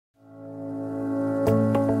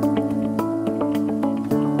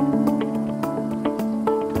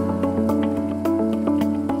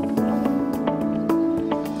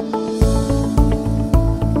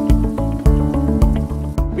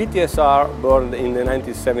BTSR born in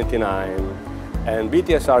 1979, and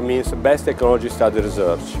BTSR means Best Technology Study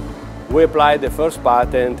Research. We applied the first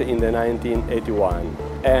patent in the 1981,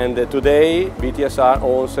 and today BTSR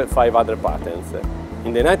owns 5 other patents.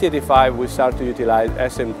 In the 1985 we started to utilize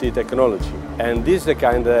SMT technology, and this is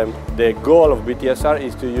the goal of BTSR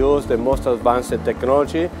is to use the most advanced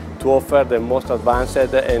technology to offer the most advanced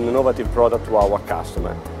and innovative product to our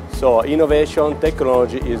customer. So innovation,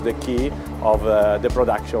 technology is the key of the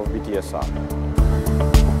production of BTSR.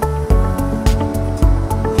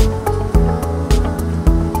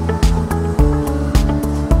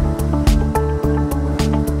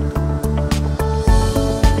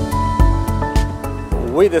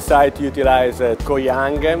 We decided to utilize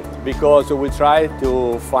Koyang because we try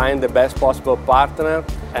to find the best possible partner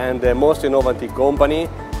and the most innovative company.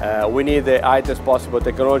 We need the highest possible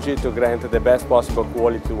technology to grant the best possible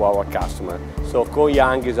quality to our customer. So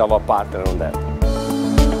Koyang is our partner on that.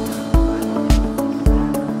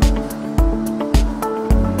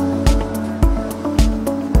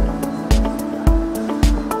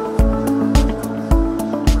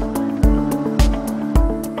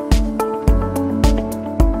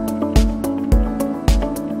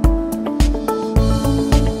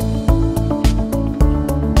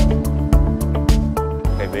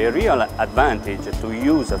 The real advantage to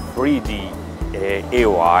use a 3D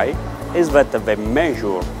AOI is that the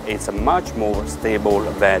measure is much more stable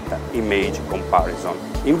than image comparison.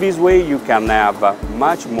 In this way you can have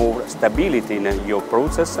much more stability in your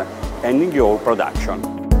process and in your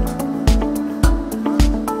production.